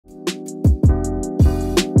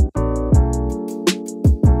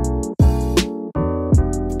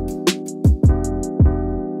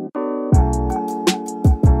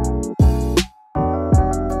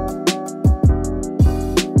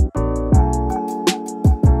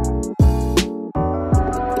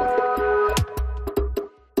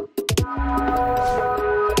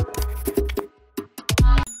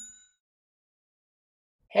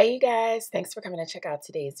Hey you guys, thanks for coming to check out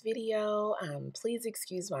today's video. Please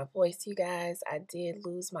excuse my voice, you guys. I did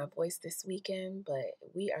lose my voice this weekend, but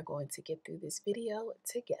we are going to get through this video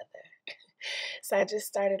together. So I just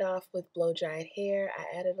started off with blow dried hair.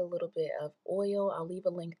 I added a little bit of oil. I'll leave a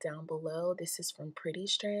link down below. This is from Pretty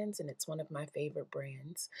Strands and it's one of my favorite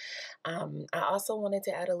brands. I also wanted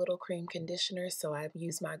to add a little cream conditioner, so I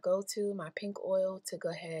used my go-to, my pink oil, to go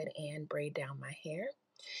ahead and braid down my hair.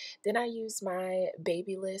 Then I used my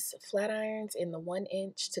Babyliss flat irons in the 1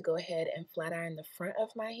 inch to go ahead and flat iron the front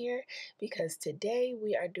of my hair because today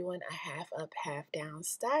we are doing a half up, half down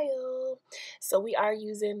style. So we are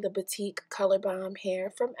using the Batik Color Bomb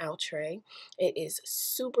hair from Outre. It is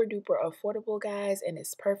super duper affordable, guys, and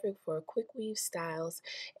it's perfect for quick weave styles.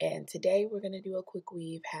 And today we're going to do a quick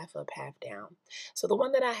weave half up, half down. So the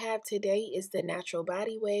one that I have today is the Natural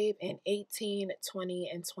Body Wave in 18,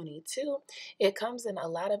 20, and 22. It comes in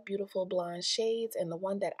a lot of beautiful blonde shades, and the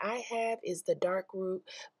one that I have is the Dark Root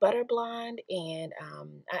Butter Blonde, and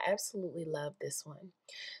I absolutely love this one.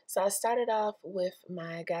 So I started off with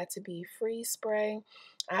my Got to Be Free spray.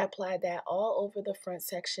 I applied that all over the front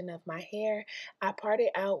section of my hair. I parted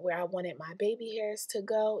out where I wanted my baby hairs to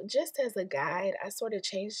go just as a guide. I sort of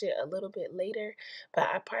changed it a little bit later, but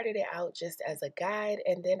I parted it out just as a guide,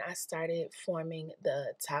 and then I started forming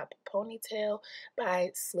the top ponytail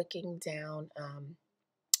by slicking down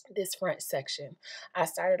this front section. I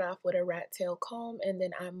started off with a rat tail comb, and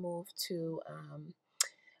then I moved to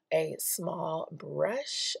a small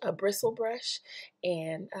brush, a bristle brush,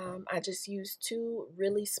 and I just used two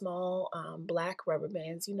really small black rubber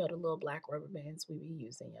bands. You know, the little black rubber bands we be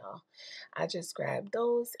using, y'all. I just grabbed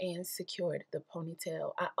those and secured the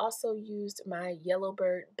ponytail. I also used my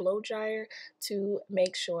Yellowbird blow dryer to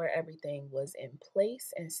make sure everything was in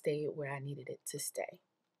place and stayed where I needed it to stay.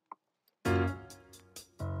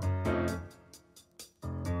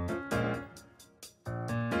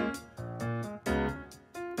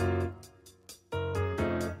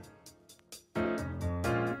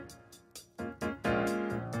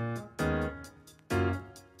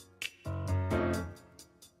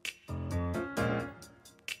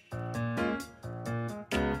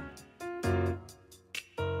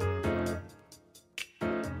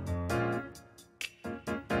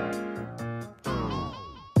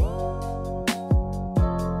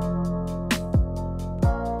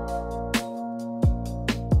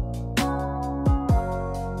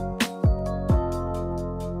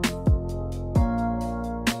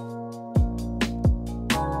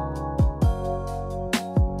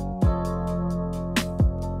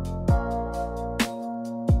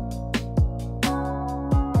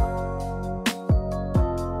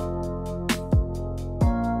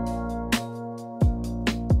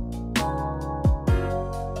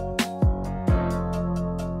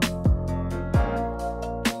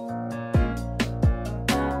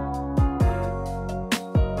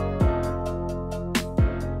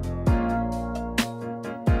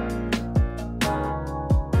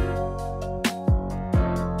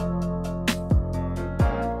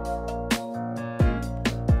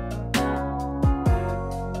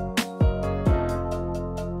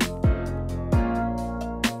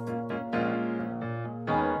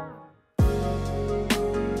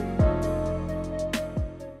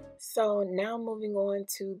 So now moving on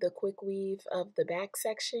to the quick weave of the back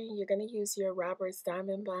section, you're going to use your Roberts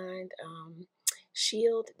Diamond Bond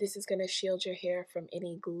shield. This is going to shield your hair from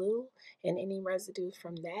any glue and any residue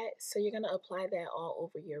from that. So you're going to apply that all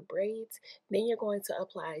over your braids. Then you're going to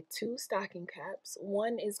apply two stocking caps.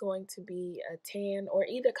 One is going to be a tan or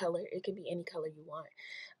either color. It can be any color you want.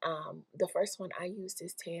 The first one I used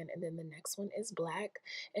is tan, and then the next one is black.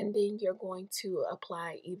 And then you're going to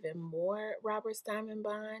apply even more Roberts Diamond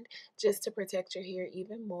Bond just to protect your hair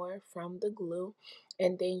even more from the glue.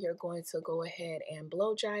 And then you're going to go ahead and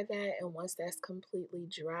blow dry that, and once that's completely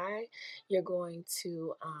dry, you're going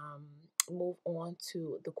to move on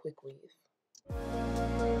to the quick weave.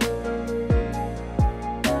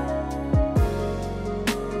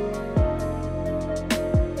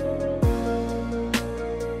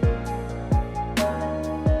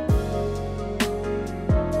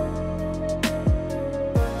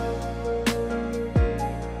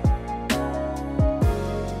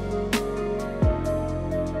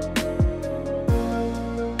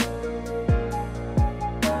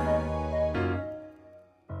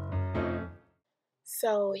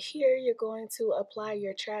 So here you're going to apply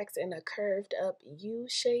your tracks in a curved up U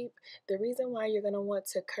shape. The reason why you're going to want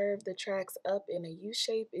to curve the tracks up in a U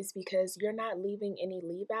shape is because you're not leaving any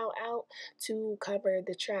leave out to cover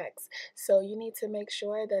the tracks. So you need to make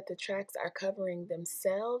sure that the tracks are covering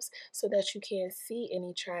themselves so that you can't see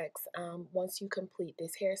any tracks once you complete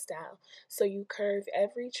this hairstyle. So you curve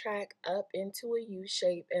every track up into a U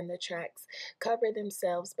shape and the tracks cover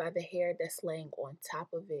themselves by the hair that's laying on top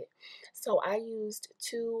of it. So I used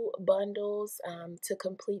two bundles to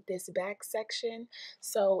complete this back section.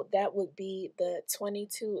 So that would be the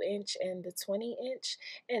 22-inch and the 20-inch.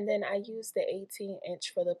 And then I used the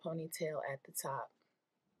 18-inch for the ponytail at the top.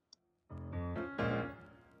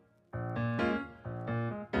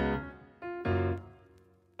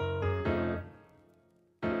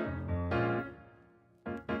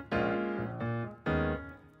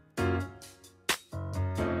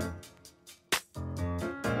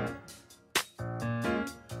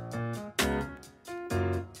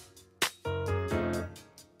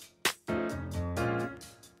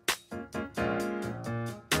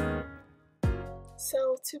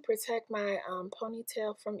 So to protect my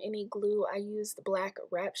ponytail from any glue, I used black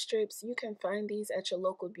wrap strips. You can find these at your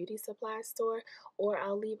local beauty supply store, or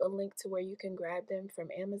I'll leave a link to where you can grab them from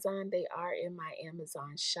Amazon. They are in my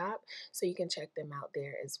Amazon shop, so you can check them out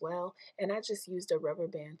there as well. And I just used a rubber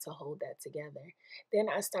band to hold that together. Then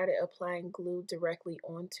I started applying glue directly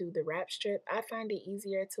onto the wrap strip. I find it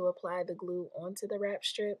easier to apply the glue onto the wrap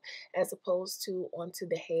strip as opposed to onto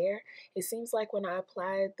the hair. It seems like when I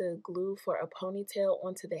apply the glue for a ponytail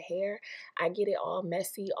onto the hair, I get it all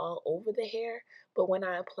messy all over the hair. But when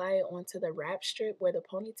I apply it onto the wrap strip where the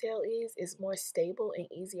ponytail is, it's more stable and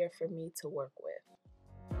easier for me to work with.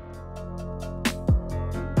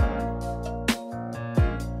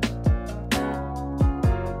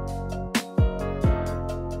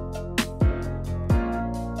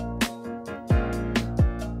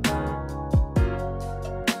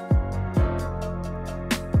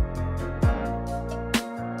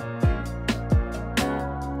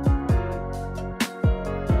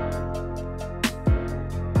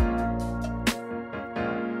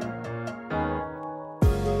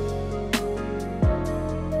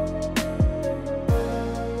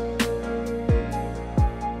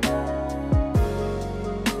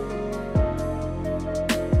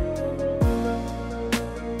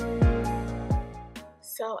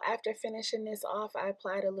 So after finishing this off, I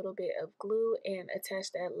applied a little bit of glue and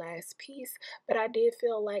attached that last piece, but I did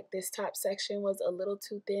feel like this top section was a little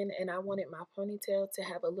too thin and I wanted my ponytail to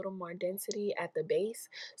have a little more density at the base.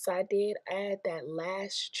 So I did add that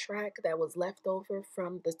last track that was left over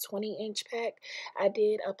from the 20-inch pack. I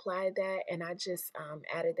did apply that and I just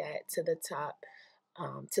added that to the top,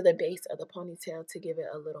 to the base of the ponytail to give it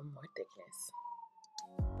a little more thickness.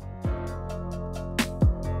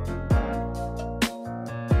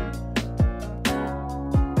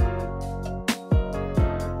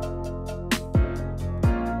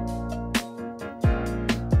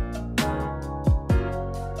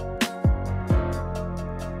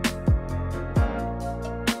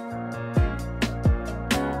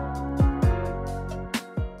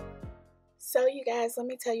 So you guys, let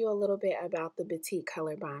me tell you a little bit about the Batik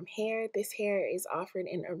Color Bomb hair. This hair is offered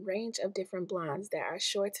in a range of different blondes that are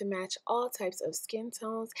sure to match all types of skin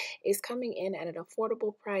tones. It's coming in at an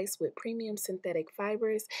affordable price with premium synthetic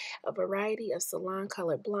fibers, a variety of salon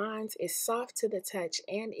color blondes. It's soft to the touch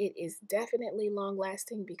and it is definitely long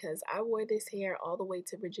lasting because I wore this hair all the way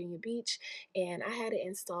to Virginia Beach and I had it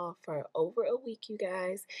installed for over a week, you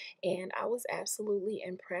guys, and I was absolutely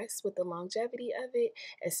impressed with the longevity of it,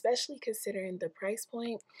 especially considering the price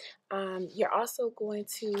point. You're also going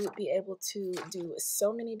to be able to do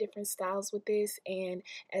so many different styles with this, and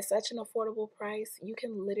at such an affordable price, you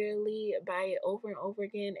can literally buy it over and over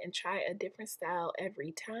again and try a different style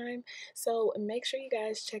every time. So make sure you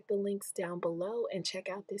guys check the links down below and check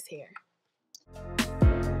out this hair.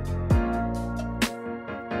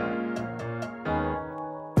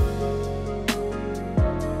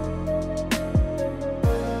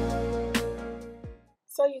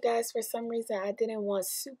 So you guys, for some reason, I didn't want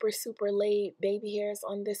super laid baby hairs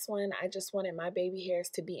on this one. I just wanted my baby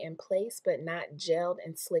hairs to be in place, but not gelled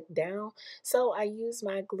and slicked down. So I used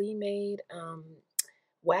my GLEEmade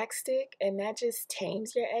wax stick, and that just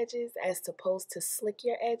tames your edges as opposed to slick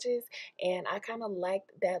your edges, and I kind of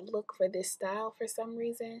liked that look for this style for some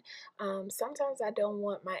reason. Sometimes I don't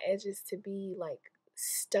want my edges to be like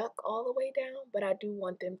stuck all the way down, but I do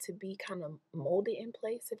want them to be kind of molded in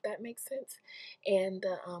place, if that makes sense, and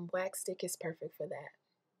the wax stick is perfect for that.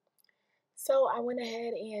 So I went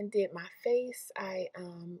ahead and did my face. I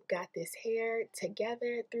got this hair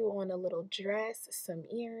together, threw on a little dress, some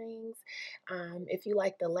earrings. If you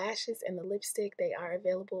like the lashes and the lipstick, they are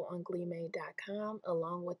available on GLEEmade.com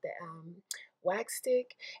along with the wax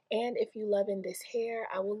stick. And if you loving this hair,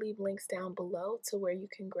 I will leave links down below to where you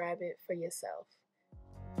can grab it for yourself.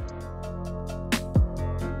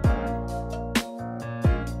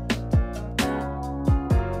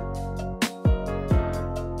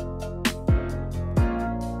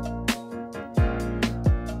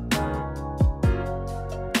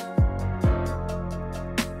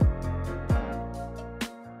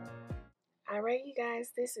 Alright, you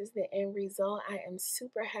guys, this is the end result. I am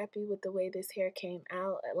super happy with the way this hair came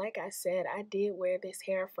out. Like I said, I did wear this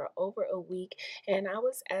hair for over a week and I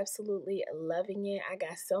was absolutely loving it. I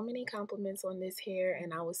got so many compliments on this hair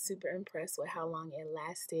and I was super impressed with how long it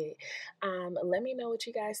lasted. Let me know what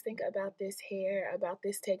you guys think about this hair, about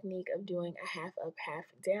this technique of doing a half up, half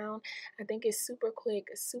down. I think it's super quick,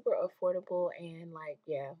 super affordable, and like,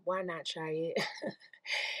 yeah, why not try it?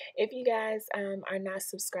 If you guys are not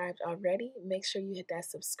subscribed already, make sure you hit that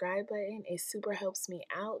subscribe button. It super helps me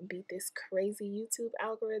out, beat this crazy YouTube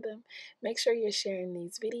algorithm. Make sure you're sharing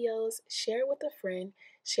these videos, share it with a friend,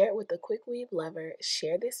 share it with a Quickweave lover,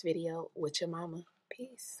 share this video with your mama.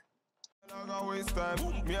 Peace. Waste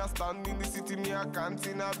time. Me a stand in the city, me a can't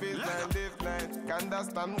in a baseline, live line. Can't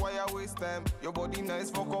understand why I waste time. Your body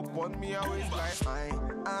nice, fuck up on me, I waste like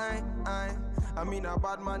I mean a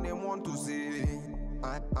bad man, they want to say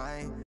I